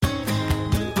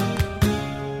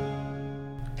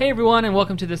Hey everyone, and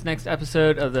welcome to this next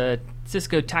episode of the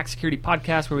Cisco Tax Security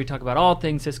Podcast, where we talk about all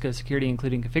things Cisco security,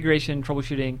 including configuration,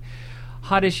 troubleshooting,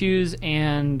 hot issues,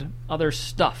 and other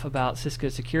stuff about Cisco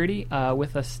security.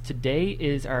 With us today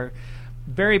is our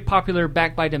very popular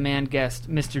Back by Demand guest,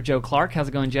 Mr. Joe Clark. How's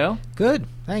it going, Joe? Good,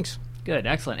 thanks. Good,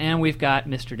 excellent. And we've got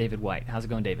Mr. David White. How's it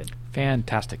going, David?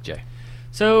 Fantastic, Jay.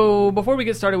 So before we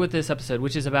get started with this episode,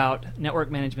 which is about network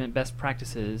management best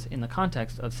practices in the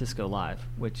context of Cisco Live,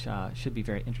 which should be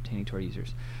very entertaining to our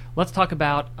users, let's talk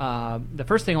about the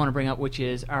first thing I want to bring up, which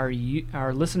is our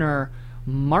listener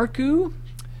Marku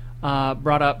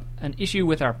brought up an issue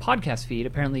with our podcast feed.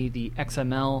 Apparently the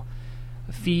XML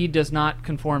feed does not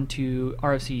conform to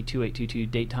RFC 2822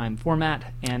 datetime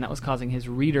format, and that was causing his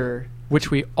reader... Which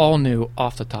we all knew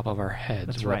off the top of our heads.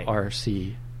 That's right.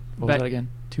 RFC... What was that again?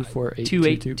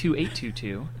 24822?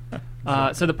 2822.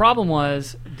 So the problem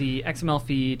was the XML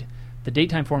feed, the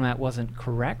datetime format wasn't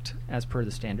correct as per the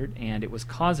standard, and it was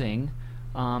causing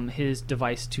his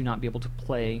device to not be able to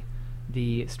play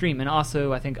the stream. And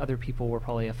also, I think other people were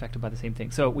probably affected by the same thing.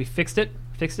 So we fixed it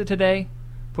today,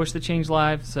 pushed the change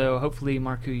live, so hopefully,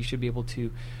 Marku, you should be able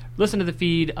to listen to the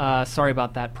feed. Sorry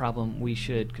about that problem. We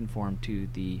should conform to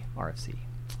the RFC,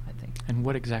 I think. And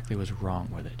what exactly was wrong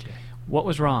with it, Jay? What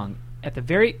was wrong? At the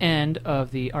very end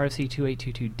of the RFC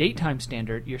 2822 datetime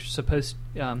standard, you're supposed...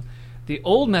 the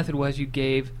old method was you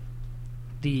gave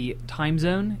the time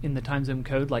zone in the time zone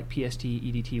code, like PST,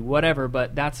 EDT, whatever,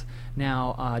 but that's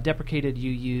now deprecated.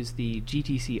 You use the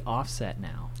GTC offset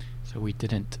now. So we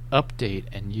didn't update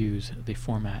and use the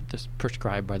format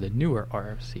prescribed by the newer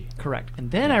RFC. Correct.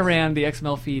 And then I ran the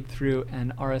XML feed through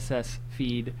an RSS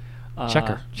feed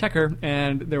checker,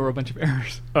 and there were a bunch of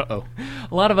errors. Uh-oh.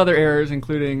 A lot of other errors,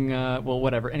 including,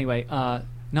 whatever. Anyway,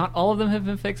 not all of them have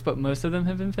been fixed, but most of them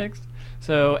have been fixed.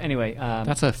 So anyway...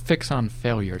 that's a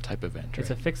fix-on-failure type event, right?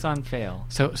 It's a fix-on-fail.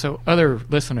 So other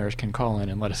listeners can call in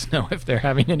and let us know if they're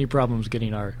having any problems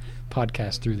getting our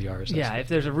podcast through the RSS. Yeah, if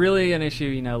there's really an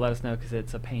issue, let us know, because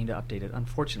it's a pain to update it,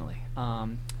 unfortunately.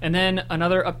 And then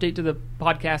another update to the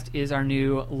podcast is our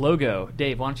new logo.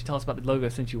 Dave, why don't you tell us about the logo,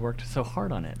 since you worked so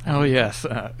hard on it? Oh, yes.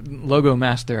 Logo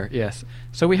master, yes.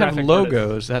 So we have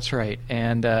logos, that's right.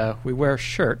 And we wear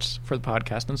shirts for the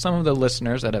podcast. And some of the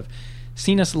listeners that have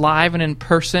seen us live and in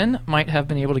person might have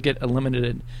been able to get a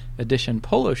limited edition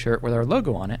polo shirt with our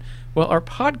logo on it. Well, our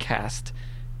podcast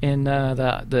in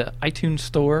the iTunes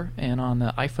store and on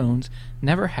the iPhones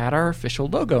never had our official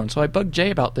logo. And so I bugged Jay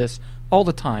about this all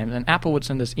the time. And Apple would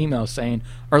send us emails saying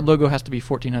our logo has to be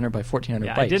 1400 by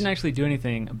 1400 bytes. I didn't actually do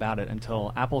anything about it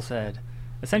until Apple said,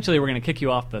 essentially, we're going to kick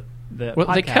you off the well,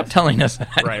 podcast. They kept telling us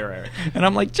that. Right. And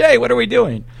I'm like, Jay, what are we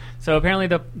doing? So apparently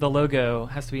the logo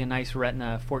has to be a nice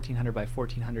Retina 1400 by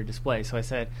 1400 display. So I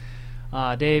said,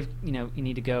 Dave, you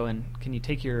need to go and can you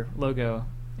take your logo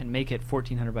and make it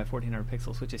 1400 by 1400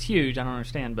 pixels, which is huge. I don't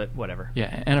understand, but whatever.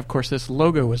 Yeah, and of course this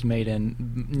logo was made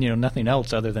in nothing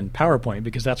else other than PowerPoint,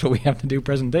 because that's what we have to do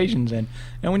presentations in.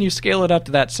 And when you scale it up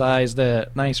to that size, the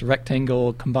nice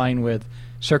rectangle combined with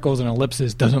circles and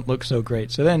ellipses doesn't look so great.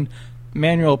 So then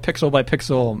manual pixel by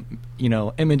pixel,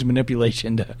 image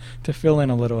manipulation to fill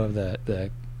in a little of the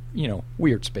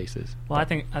weird spaces. Well, I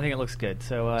think it looks good.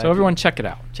 So everyone check it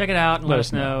out. Check it out and let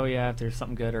us know. Yeah, if there's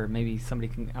something good, or maybe somebody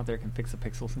out there can fix the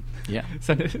pixels.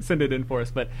 And send it in for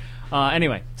us. But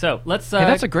anyway, so let's. Hey,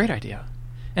 that's a great idea.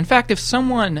 In fact, if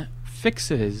someone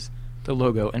fixes the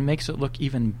logo and makes it look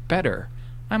even better,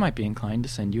 I might be inclined to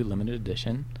send you a limited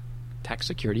edition Tax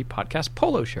Security Podcast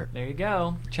polo shirt. There you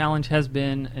go. Challenge has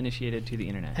been initiated to the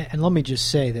internet. And let me just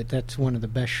say that that's one of the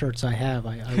best shirts I have.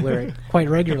 I wear it quite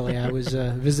regularly. I was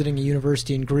visiting a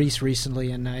university in Greece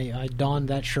recently, and I donned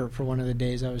that shirt for one of the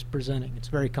days I was presenting. It's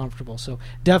very comfortable, so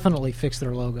definitely fix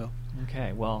their logo.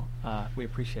 Okay, well, we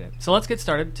appreciate it. So let's get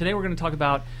started. Today we're going to talk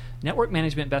about network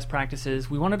management best practices.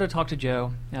 We wanted to talk to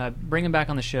Joe, bring him back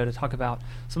on the show to talk about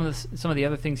some of the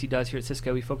other things he does here at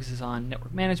Cisco. He focuses on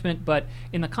network management, but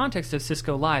in the context of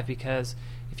Cisco Live, because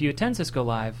if you attend Cisco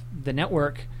Live, the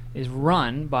network is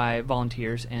run by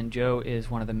volunteers, and Joe is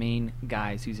one of the main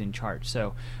guys who's in charge.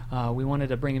 So we wanted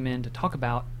to bring him in to talk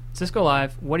about Cisco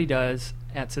Live, what he does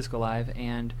at Cisco Live,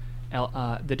 and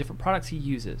the different products he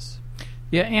uses.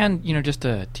 Yeah, and just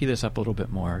to tee this up a little bit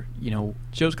more,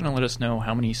 Joe's going to let us know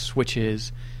how many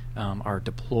switches are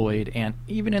deployed, and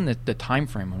even in the time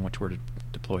frame in which we're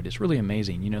deployed, it's really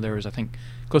amazing. There was, I think,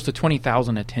 close to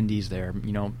 20,000 attendees there.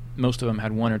 Most of them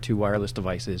had one or two wireless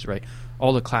devices, right?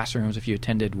 All the classrooms, if you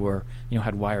attended, were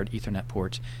had wired Ethernet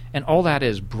ports, and all that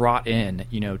is brought in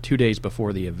 2 days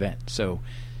before the event. So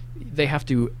they have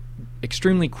to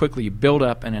extremely quickly build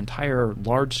up an entire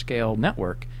large-scale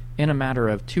network in a matter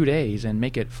of 2 days and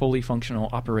make it fully functional,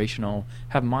 operational,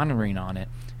 have monitoring on it.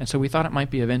 And so we thought it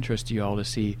might be of interest to you all to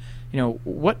see,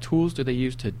 what tools do they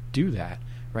use to do that,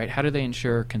 right? How do they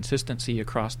ensure consistency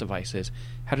across devices?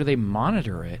 How do they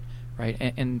monitor it, right?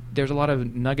 And there's a lot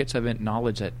of nuggets of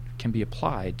knowledge that can be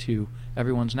applied to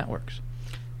everyone's networks.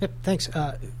 Yep, thanks.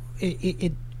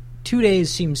 2 days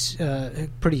seems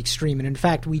pretty extreme, and in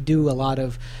fact, we do a lot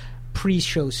of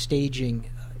pre-show staging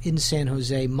in San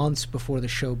Jose months before the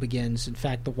show begins. In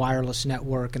fact, the wireless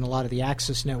network and a lot of the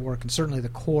access network and certainly the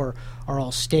core are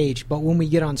all staged. But when we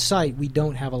get on site, we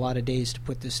don't have a lot of days to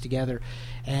put this together.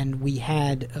 And we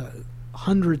had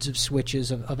hundreds of switches,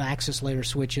 of access layer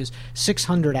switches,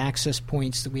 600 access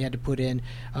points that we had to put in,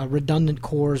 redundant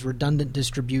cores, redundant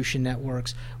distribution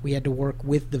networks. We had to work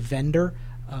with the vendor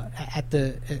at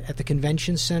the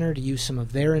convention center to use some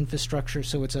of their infrastructure.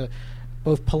 So it's a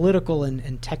both political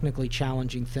and technically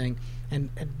challenging thing.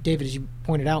 And David, as you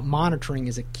pointed out, monitoring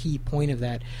is a key point of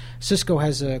that. Cisco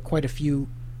has quite a few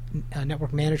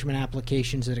network management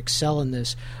applications that excel in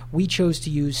this. We chose to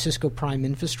use Cisco Prime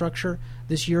Infrastructure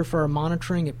this year for our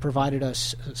monitoring. It provided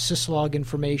us syslog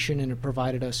information, and it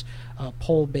provided us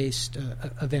poll-based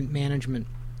event management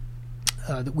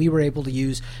that we were able to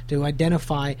use to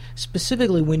identify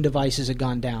specifically when devices had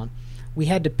gone down. We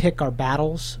had to pick our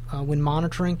battles when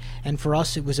monitoring, and for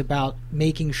us it was about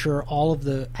making sure all of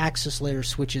the access layer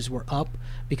switches were up,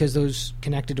 because those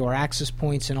connected to our access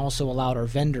points and also allowed our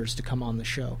vendors to come on the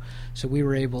show. So we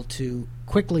were able to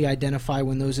quickly identify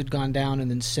when those had gone down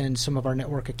and then send some of our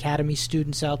Network Academy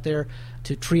students out there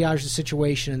to triage the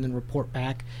situation and then report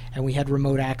back, and we had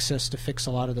remote access to fix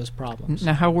a lot of those problems.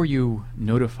 Now, how were you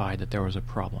notified that there was a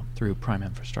problem through Prime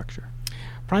Infrastructure?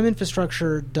 Prime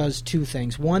Infrastructure does two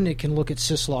things. One, it can look at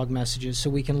syslog messages, so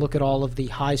we can look at all of the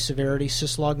high-severity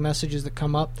syslog messages that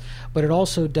come up, but it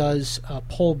also does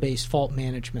poll-based fault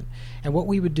management. And what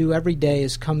we would do every day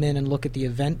is come in and look at the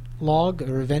event log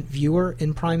or event viewer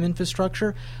in Prime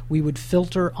Infrastructure. We would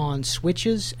filter on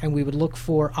switches, and we would look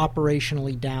for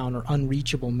operationally down or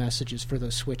unreachable messages for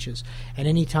those switches. And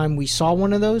anytime we saw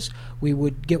one of those, we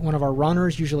would get one of our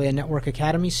runners, usually a Network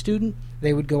Academy student.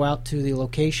 They would go out to the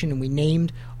location, and we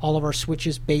named all of our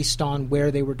switches based on where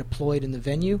they were deployed in the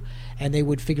venue, and they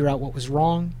would figure out what was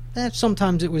wrong.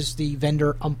 Sometimes it was the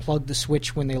vendor unplugged the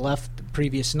switch when they left the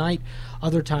previous night.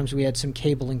 Other times we had some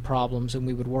cabling problems, and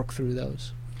we would work through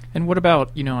those. And what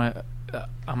about,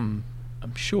 I'm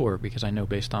sure, because I know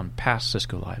based on past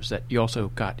Cisco Lives, that you also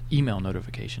got email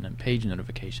notification and page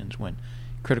notifications when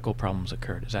critical problems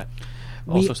occurred. Is that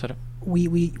also set up?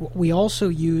 We also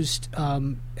used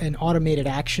an automated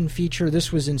action feature.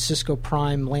 This was in Cisco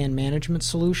Prime LAN management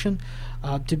solution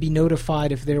to be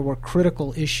notified if there were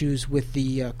critical issues with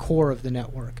the core of the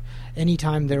network.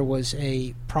 Anytime there was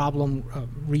a problem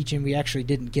region, we actually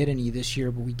didn't get any this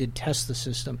year, but we did test the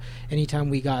system. Anytime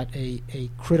we got a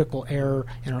critical error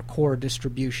in our core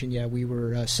distribution, we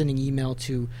were sending email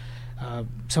to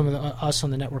some of us on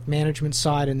the network management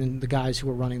side, and then the guys who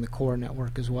were running the core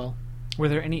network as well. Were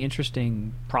there any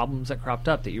interesting problems that cropped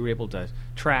up that you were able to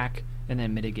track and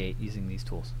then mitigate using these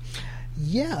tools?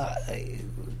 Yeah.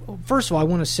 First of all, I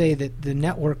want to say that the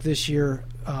network this year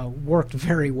worked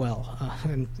very well.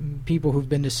 And people who've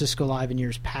been to Cisco Live in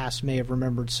years past may have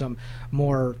remembered some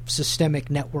more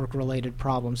systemic network-related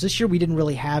problems. This year we didn't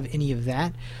really have any of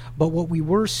that, but what we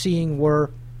were seeing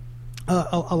were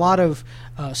a lot of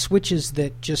switches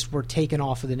that just were taken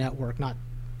off of the network, not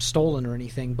stolen or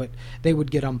anything, but they would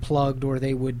get unplugged, or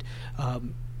they would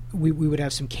we would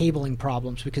have some cabling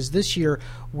problems, because this year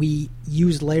we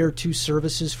used layer 2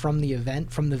 services from the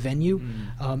event, from the venue,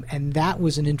 and that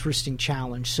was an interesting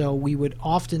challenge. So we would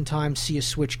oftentimes see a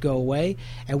switch go away,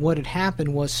 and what had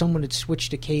happened was someone had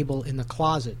switched a cable in the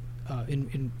closet,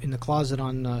 in the closet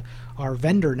on our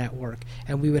vendor network,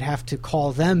 and we would have to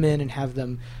call them in and have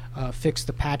them fix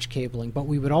the patch cabling. But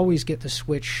we would always get the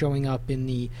switch showing up in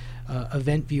the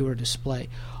event viewer display.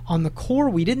 On the core,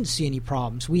 we didn't see any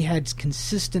problems. We had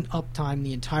consistent uptime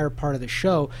the entire part of the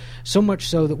show, so much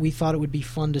so that we thought it would be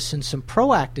fun to send some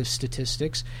proactive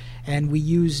statistics, and we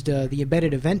used the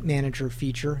embedded event manager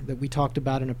feature that we talked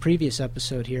about in a previous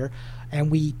episode here,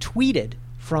 and we tweeted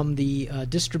from the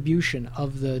distribution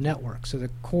of the network. So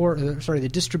the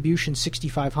distribution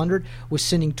 6500 was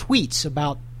sending tweets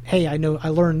about, hey, I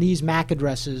learned these MAC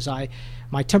addresses,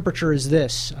 my temperature is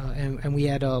this, and we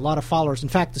had a lot of followers. In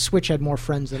fact, the switch had more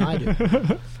friends than I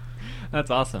do.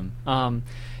 That's awesome. I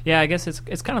guess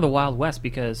it's kind of the Wild West,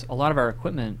 because a lot of our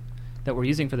equipment that we're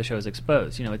using for the show is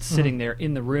exposed. You know, it's sitting there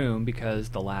in the room because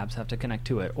the labs have to connect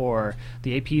to it, or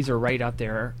the APs are right out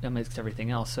there amidst everything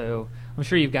else. So I'm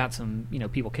sure you've got some,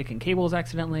 people kicking cables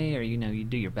accidentally, or you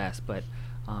do your best, but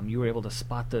you were able to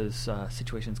spot those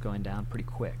situations going down pretty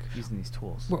quick using these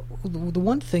tools. Well, the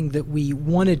one thing that we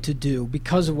wanted to do,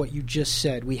 because of what you just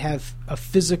said, we have a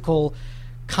physical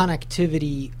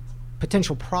connectivity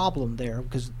potential problem there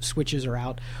because switches are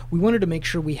out. We wanted to make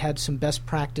sure we had some best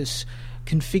practice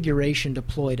configuration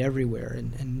deployed everywhere.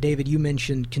 And David, you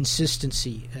mentioned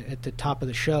consistency at the top of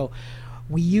the show.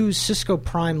 We use Cisco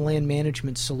Prime LAN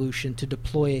management solution to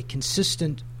deploy a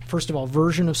consistent, first of all,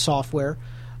 version of software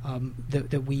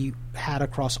that we had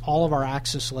across all of our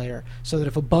access layer, so that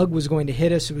if a bug was going to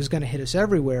hit us, it was going to hit us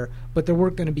everywhere, but there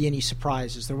weren't going to be any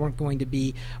surprises. There weren't going to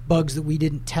be bugs that we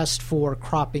didn't test for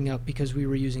cropping up because we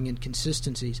were using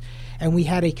inconsistencies. And we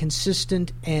had a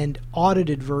consistent and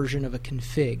audited version of a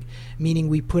config, meaning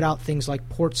we put out things like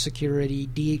port security,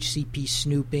 DHCP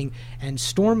snooping, and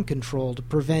storm control to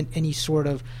prevent any sort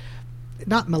of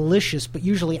not malicious, but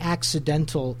usually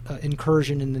accidental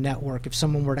incursion in the network. If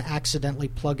someone were to accidentally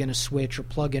plug in a switch or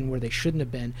plug in where they shouldn't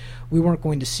have been, we weren't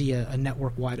going to see a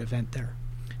network-wide event there.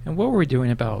 And what were we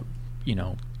doing about,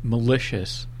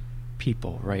 malicious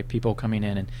people, right? People coming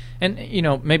in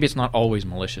and maybe it's not always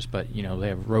malicious, but, they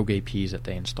have rogue APs that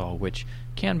they install, which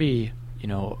can be,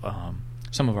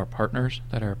 some of our partners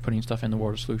that are putting stuff in the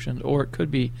World of Solutions, or it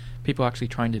could be people actually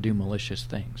trying to do malicious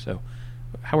things. So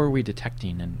how are we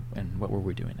detecting and what were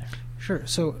we doing there? Sure.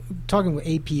 So talking with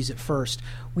APs at first,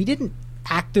 we didn't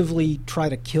actively try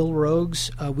to kill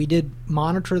rogues. We did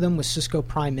monitor them with Cisco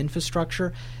Prime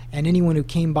infrastructure, and anyone who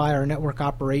came by our network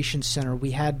operations center,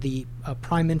 we had the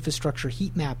Prime infrastructure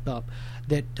heat map up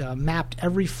that mapped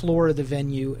every floor of the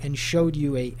venue and showed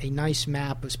you a nice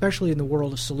map, especially in the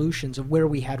World of Solutions, of where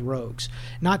we had rogues.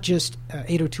 Not just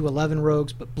 802.11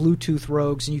 rogues, but Bluetooth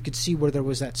rogues, and you could see where there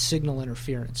was that signal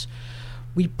interference.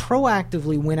 We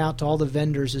proactively went out to all the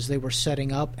vendors as they were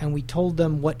setting up, and we told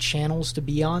them what channels to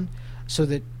be on, so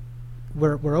that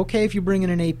we're okay if you bring in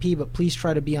an AP, but please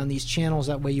try to be on these channels.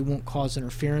 That way you won't cause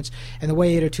interference. And the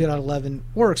way 802.11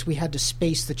 works, we had to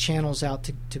space the channels out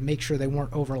to make sure they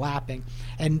weren't overlapping.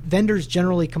 And vendors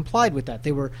generally complied with that.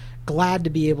 They were glad to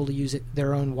be able to use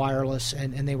their own wireless,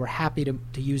 and they were happy to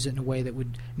use it in a way that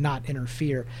would not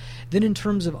interfere. Then in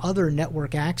terms of other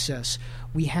network access,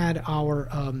 we had our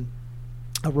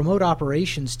a remote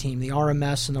operations team, the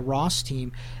RMS and the ROS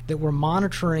team, that were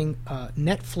monitoring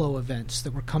NetFlow events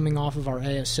that were coming off of our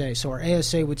ASA. So our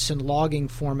ASA would send logging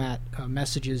format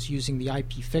messages using the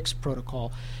IPFix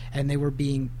protocol, and they were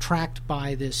being tracked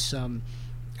by this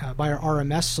by our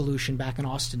RMS solution back in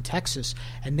Austin, Texas,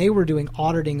 and they were doing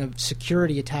auditing of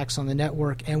security attacks on the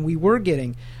network, and we were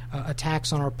getting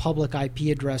attacks on our public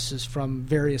IP addresses from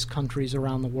various countries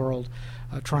around the world,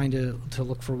 trying to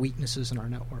look for weaknesses in our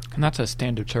network. And that's a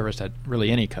standard service that really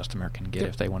any customer can get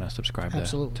if they want to subscribe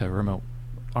to remote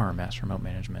RMS, remote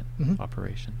management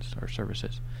operations or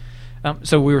services.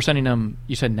 So we were sending them,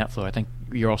 you said NetFlow, I think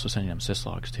you're also sending them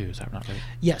syslogs too, is that not right?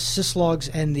 Yes, syslogs,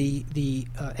 and the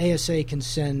ASA can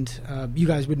send, you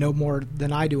guys would know more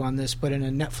than I do on this, but in a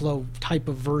NetFlow type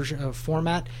of version of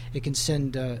format, it can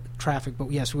send traffic.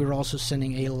 But yes, we were also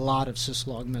sending a lot of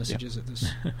syslog messages at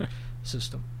this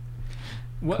system.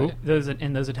 Cool. Those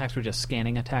attacks were just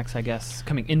scanning attacks, I guess,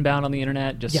 coming inbound on the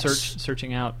internet, just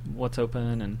searching out what's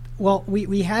open. And well,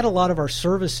 we had a lot of our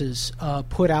services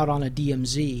put out on a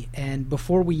DMZ, and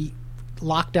before we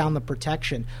locked down the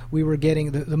protection, we were getting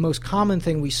the most common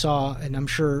thing we saw, and I'm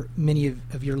sure many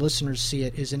of your listeners see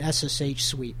it, is an SSH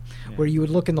sweep, where you would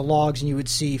look in the logs and you would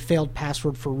see failed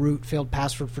password for root, failed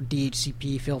password for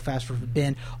DHCP, failed password for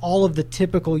bin. All of the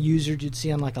typical users you'd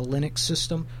see on like a Linux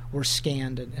system were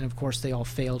scanned, and of course they all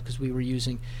failed because we were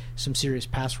using some serious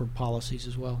password policies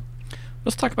as well.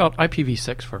 Let's talk about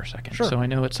IPv6 for a second. Sure. So I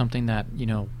know it's something that,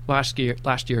 last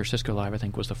year Cisco Live, I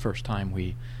think, was the first time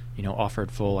we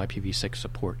offered full IPv6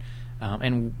 support.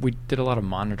 And we did a lot of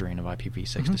monitoring of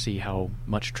IPv6 to see how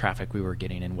much traffic we were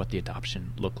getting and what the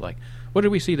adoption looked like. What did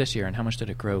we see this year, and how much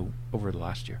did it grow over the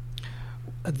last year?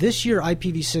 This year,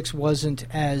 IPv6 wasn't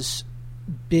as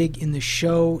big in the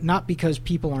show, not because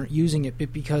people aren't using it,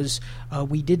 but because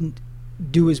we didn't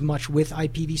do as much with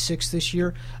IPv6 this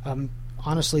year.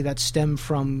 Honestly, that stemmed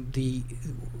from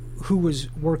who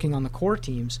was working on the core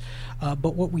teams.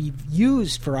 But what we've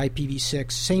used for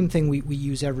IPv6, same thing we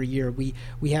use every year. We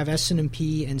have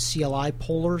SNMP and CLI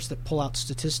pollers that pull out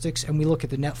statistics, and we look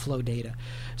at the NetFlow data.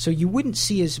 So you wouldn't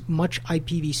see as much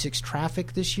IPv6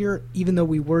 traffic this year, even though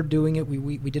we were doing it.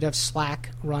 We did have Slack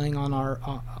running on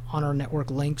on our network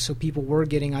links, so people were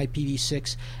getting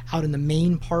IPv6 out in the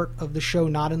main part of the show,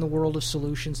 not in the world of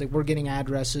solutions. They were getting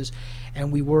addresses,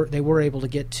 and they were able to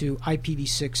get to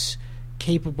IPv6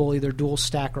 capable either dual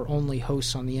stack or only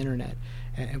hosts on the internet.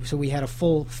 And so we had a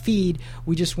full feed.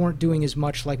 We just weren't doing as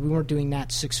much, like we weren't doing NAT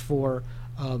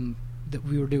 6.4 that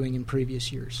we were doing in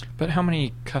previous years. But how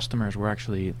many customers were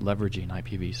actually leveraging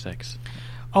IPv6?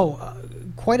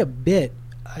 Quite a bit,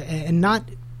 and not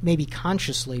maybe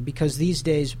consciously, because these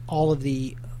days all of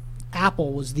the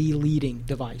Apple was the leading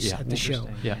device at the show.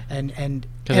 Yeah, and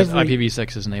because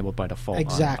IPv6 is enabled by default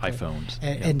exactly on iPhones.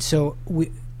 And so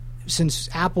since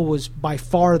Apple was by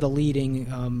far the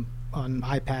leading on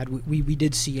iPad, we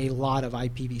did see a lot of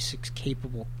IPv6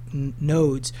 capable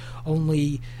nodes.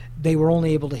 They were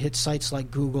only able to hit sites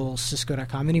like Google,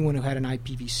 Cisco.com, anyone who had an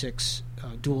IPv6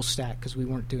 dual stack, because we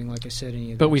weren't doing, like I said,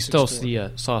 any of that. But we still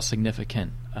saw a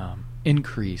significant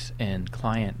increase in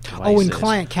client devices. Oh, in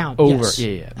client count, yes.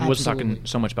 Yeah. I wasn't talking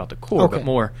so much about the core, but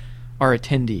more our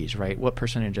attendees, right? What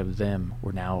percentage of them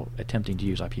were now attempting to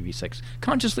use IPv6,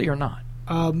 consciously or not?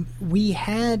 We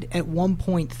had at one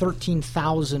point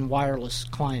 13,000 wireless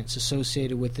clients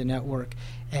associated with the network,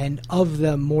 and of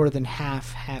them, more than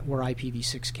half were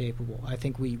IPv6 capable. I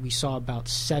think we saw about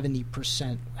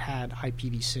 70% had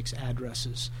IPv6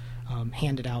 addresses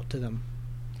handed out to them.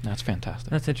 That's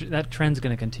fantastic. That trend's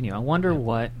going to continue. I wonder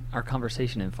what our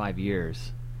conversation in 5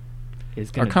 years is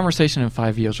going to be. Our conversation in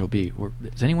 5 years will be,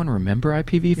 does anyone remember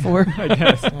IPv4? I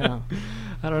guess. Yeah.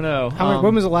 I don't know.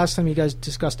 When was the last time you guys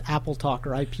discussed Apple Talk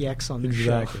or IPX on the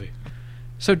show?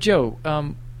 So, Joe,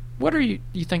 what are you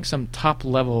think some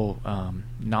top-level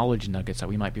knowledge nuggets that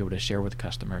we might be able to share with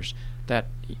customers that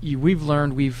we've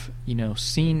learned, we've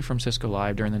seen from Cisco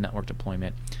Live during the network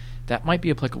deployment that might be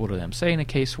applicable to them? Say in a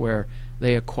case where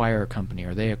they acquire a company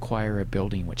or they acquire a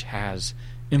building which has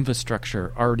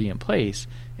infrastructure already in place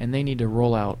and they need to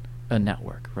roll out a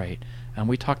network, right? And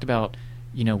we talked about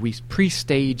we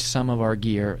pre-stage some of our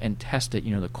gear and test it.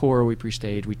 The core we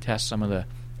pre-stage, we test some of the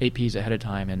APs ahead of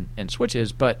time and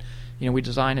switches, but we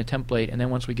design a template, and then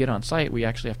once we get on site, we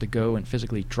actually have to go and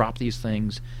physically drop these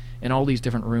things in all these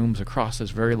different rooms across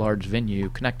this very large venue,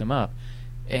 connect them up,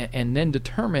 and then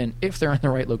determine if they're in the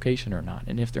right location or not,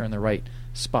 and if they're in the right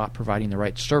spot providing the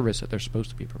right service that they're supposed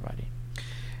to be providing.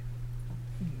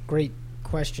 Great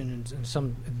question and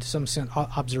some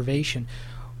observation.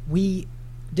 We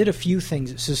did a few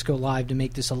things at Cisco Live to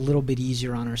make this a little bit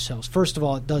easier on ourselves. First of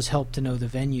all, it does help to know the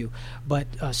venue, but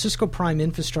Cisco Prime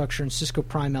Infrastructure and Cisco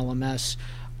Prime LMS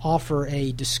offer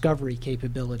a discovery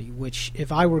capability, which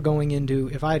if I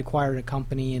had acquired a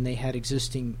company and they had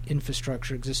existing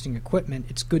infrastructure, existing equipment,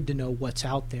 it's good to know what's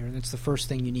out there, and that's the first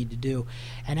thing you need to do.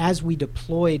 And as we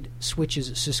deployed switches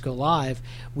at Cisco Live,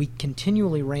 we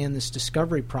continually ran this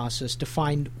discovery process to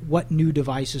find what new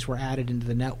devices were added into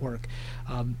the network.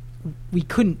 We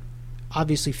couldn't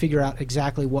obviously figure out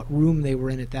exactly what room they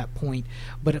were in at that point,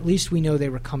 but at least we know they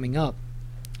were coming up.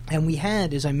 And we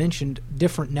had, as I mentioned,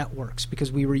 different networks because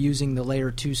we were using the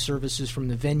Layer 2 services from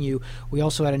the venue. We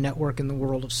also had a network in the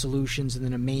world of solutions and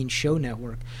then a main show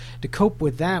network. To cope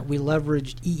with that, we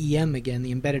leveraged EEM again,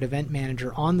 the Embedded Event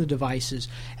Manager, on the devices,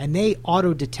 and they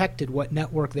auto-detected what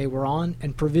network they were on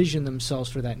and provisioned themselves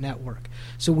for that network.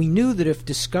 So we knew that if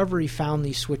Discovery found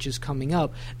these switches coming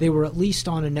up, they were at least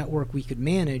on a network we could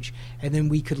manage, and then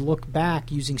we could look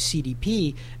back using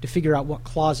CDP to figure out what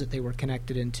closet they were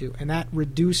connected into, and that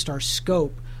reduced our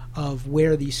scope of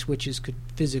where these switches could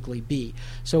physically be.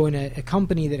 So in a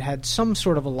company that had some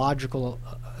sort of a logical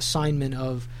assignment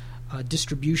of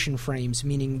distribution frames,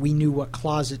 meaning we knew what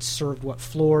closets served what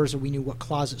floors or we knew what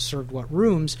closets served what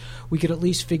rooms, we could at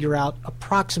least figure out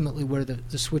approximately where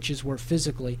the switches were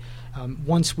physically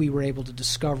once we were able to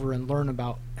discover and learn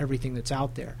about everything that's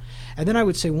out there. And then I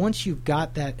would say once you've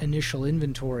got that initial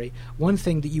inventory, one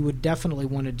thing that you would definitely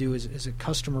want to do as a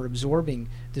customer absorbing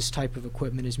this type of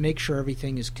equipment is make sure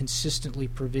everything is consistently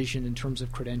provisioned in terms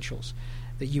of credentials,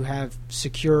 that you have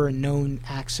secure and known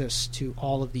access to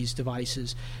all of these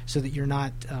devices so that you're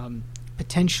not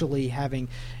potentially having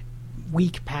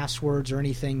weak passwords or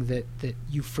anything that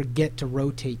you forget to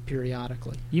rotate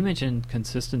periodically. You mentioned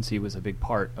consistency was a big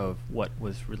part of what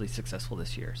was really successful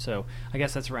this year. So I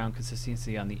guess that's around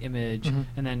consistency on the image,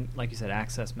 and then, like you said,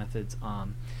 access methods.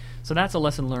 So that's a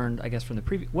lesson learned, I guess, from the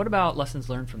previous. What about lessons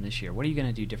learned from this year? What are you going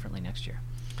to do differently next year?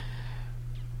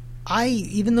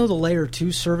 Even though the Layer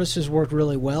 2 services worked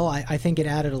really well, I think it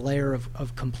added a layer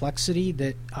of complexity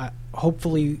that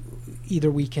hopefully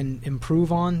either we can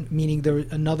improve on, meaning there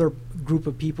was another group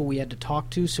of people we had to talk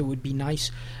to, so it would be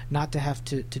nice not to have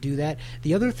to do that.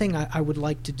 The other thing I would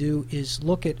like to do is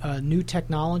look at a new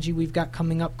technology we've got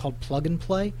coming up called Plug and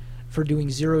Play. for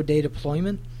doing zero-day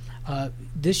deployment.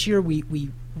 This year we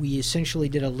essentially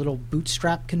did a little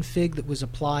bootstrap config that was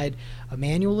applied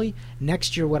manually.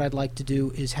 Next year what I'd like to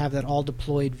do is have that all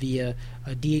deployed via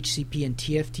DHCP and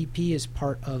TFTP as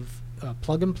part of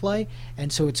plug and play,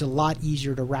 and so it's a lot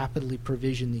easier to rapidly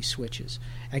provision these switches.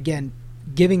 Again,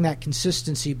 giving that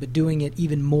consistency, but doing it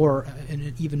even more in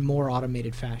an even more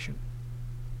automated fashion.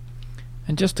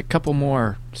 And just a couple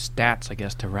more stats, I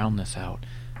guess, to round this out.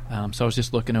 So I was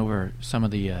just looking over some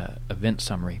of the event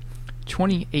summary.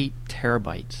 28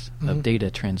 terabytes of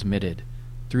data transmitted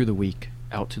through the week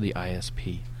out to the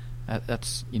ISP.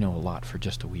 That's a lot for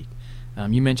just a week.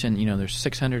 You mentioned there's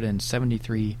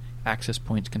 673 access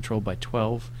points controlled by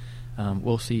 12.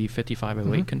 We'll see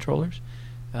 5508 controllers.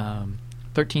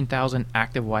 13,000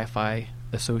 active Wi-Fi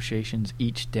associations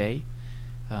each day.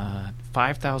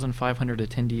 5,500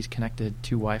 attendees connected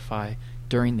to Wi-Fi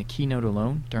during the keynote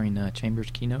alone, during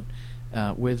Chambers' keynote,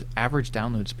 with average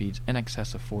download speeds in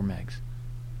excess of 4 megs.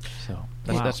 So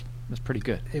that's pretty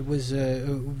good. It was a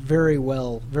very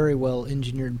well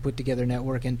engineered and put together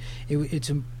network, and it's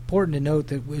important to note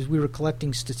that as we were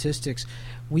collecting statistics,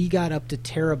 we got up to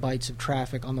terabytes of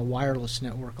traffic on the wireless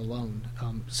network alone.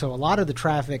 So a lot of the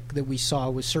traffic that we saw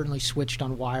was certainly switched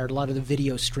on wired, a lot of the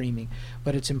video streaming,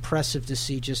 but it's impressive to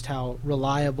see just how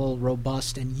reliable,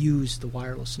 robust, and used the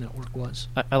wireless network was.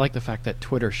 I like the fact that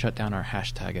Twitter shut down our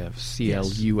hashtag of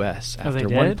CLUS after they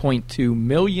did? 1.2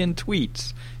 million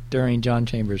tweets during John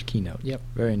Chambers' keynote. Yep.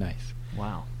 Very nice.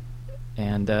 Wow.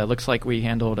 And looks like we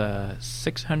handled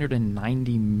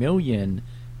 690 million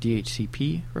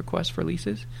DHCP requests for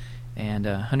leases and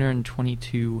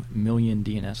 122 million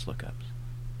DNS lookups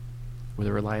with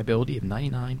a reliability of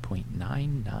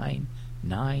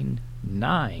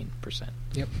 99.9999%.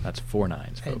 Yep. That's 4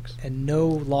 nines, folks. And no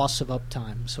loss of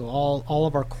uptime. So all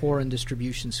of our core and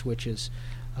distribution switches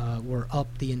were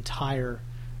up the entire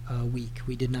week.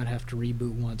 We did not have to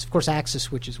reboot once. Of course, access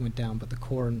switches went down, but the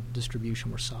core and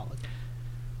distribution were solid.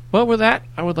 Well, with that,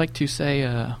 I would like to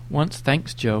say once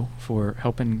thanks, Joe, for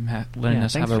helping letting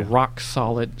us have a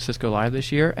rock-solid Cisco Live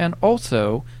this year, and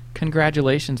also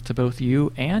congratulations to both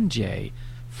you and Jay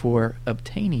for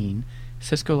obtaining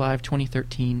Cisco Live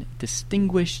 2013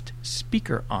 Distinguished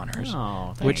Speaker Honors,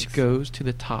 which goes to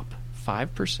the top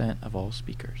 5% of all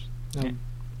speakers.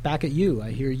 Back at you.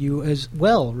 I hear you as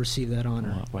well receive that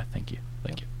honor. Well, thank you.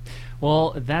 Thank you.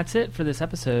 Well, that's it for this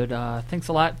episode. Thanks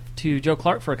a lot to Joe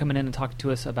Clark for coming in and talking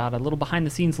to us about a little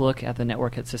behind-the-scenes look at the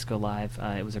network at Cisco Live.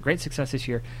 It was a great success this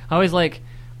year. I always like,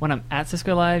 when I'm at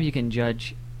Cisco Live, you can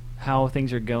judge how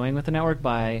things are going with the network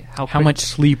by how much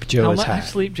sleep Joe has had. How much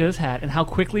sleep Joe's had, and how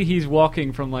quickly he's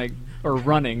walking from or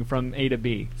running from A to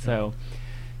B. So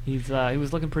he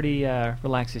was looking pretty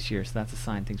relaxed this year, so that's a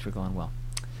sign things were going well.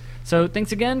 So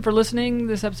thanks again for listening to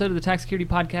this episode of the Tax Security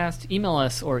Podcast. Email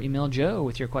us or email Joe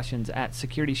with your questions at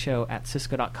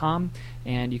securityshow@cisco.com,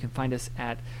 and you can find us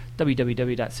at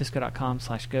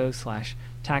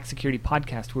www.cisco.com/go/tax security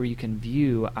podcast, where you can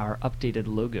view our updated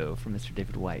logo from Mr.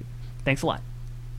 David White. Thanks a lot.